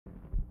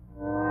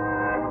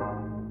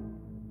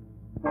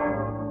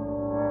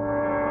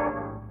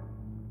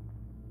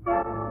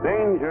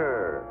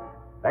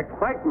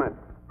excitement,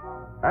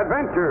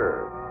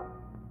 adventure.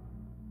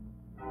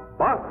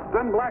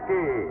 Boston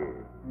Blackie.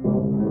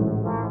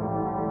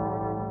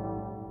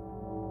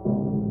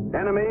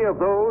 Enemy of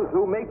those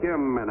who make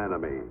him an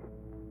enemy.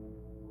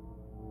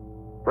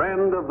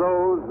 Friend of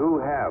those who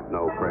have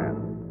no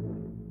friends.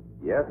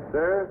 Yes,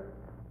 sir.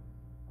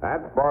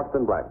 That's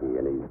Boston Blackie,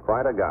 and he's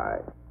quite a guy.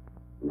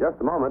 In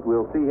just a moment,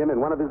 we'll see him in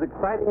one of his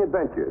exciting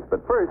adventures.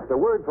 But first, a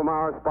word from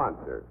our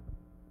sponsor.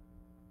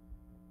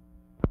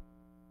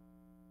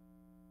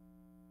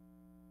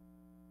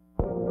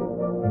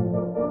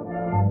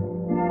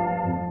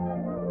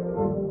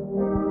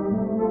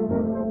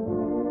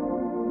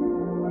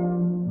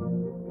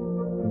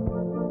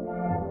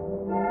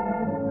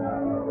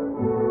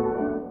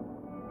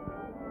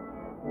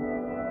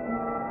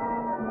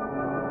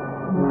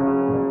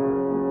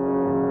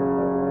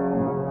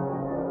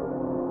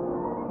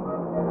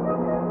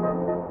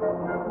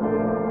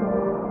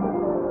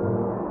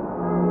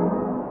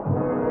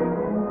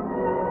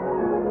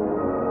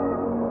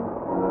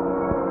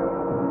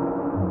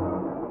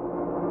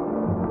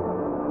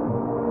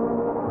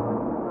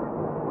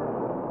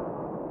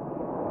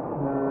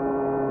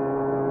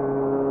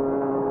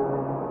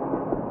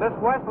 Miss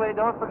Wesley,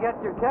 don't forget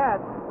your cat.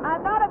 I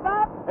thought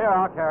about... Here,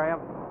 I'll carry him.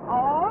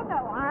 Oh,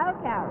 no, I'll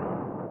carry it.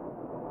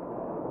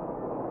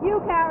 You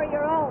carry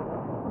your own.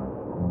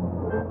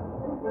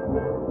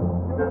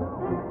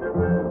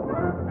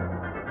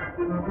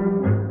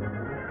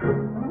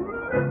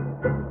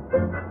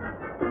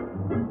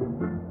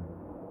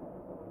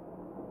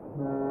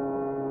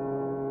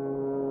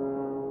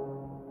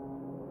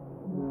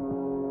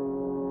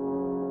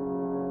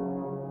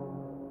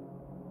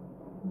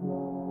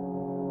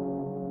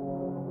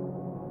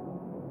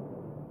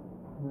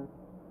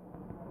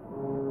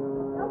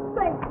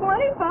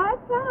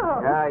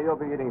 Yeah, you'll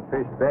be eating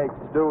fish baked,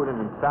 stewed,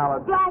 and in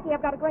salad. Blackie,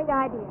 I've got a great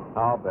idea.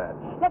 I'll bet.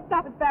 Let's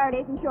stop at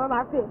Faraday's and show him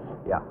our fish.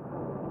 Yeah.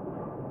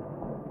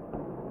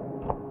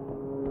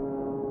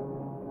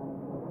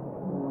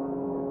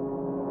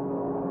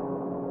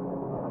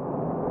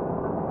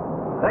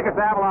 Take a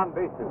sample on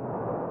beaches.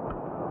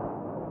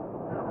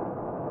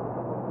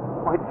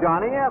 Why,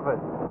 Johnny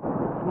Evans.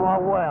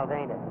 Small world,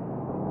 ain't it?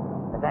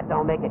 But that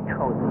don't make it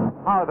cozy.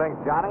 How are things,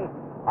 Johnny?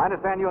 I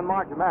understand you and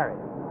Marge are married.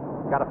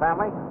 Got a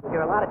family?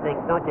 You're a lot of things,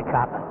 don't you,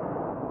 copper?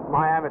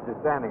 My amateur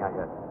standing, I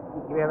guess.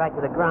 You hear right to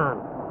the ground.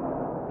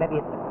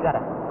 Maybe it's the gutter.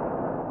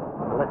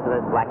 Now listen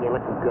to this, Blackie, and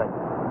listen good.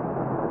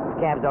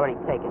 This cab's already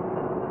taken.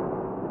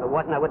 If it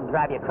wasn't, I wouldn't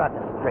drive you across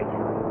the street.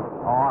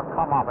 Oh,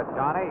 come off it,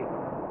 Johnny.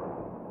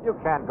 You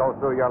can't go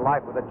through your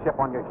life with a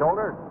chip on your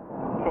shoulder.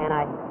 Can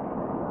I?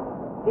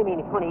 Give me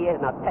 20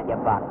 years and I'll tell you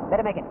about it.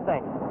 Better make it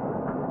 30.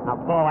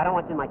 Now, Bo, I don't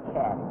want you in my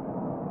cab.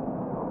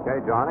 Okay,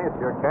 Johnny, it's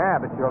your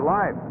cab. It's your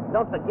life.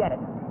 Don't forget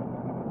it.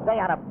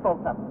 Stay out of both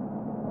of them.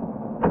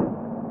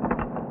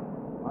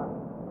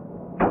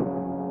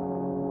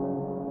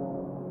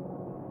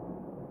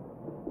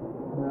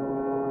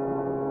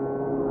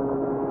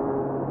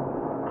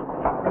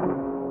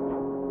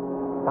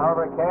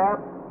 Over a cab?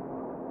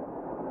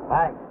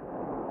 Thanks.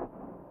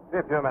 See you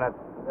in a few minutes.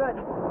 Good.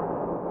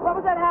 What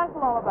was that hassle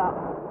all about?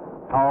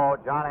 Oh,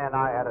 Johnny and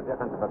I had a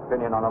difference of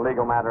opinion on a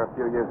legal matter a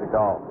few years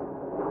ago.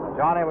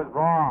 Johnny was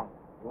wrong.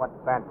 He went to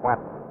San Quentin.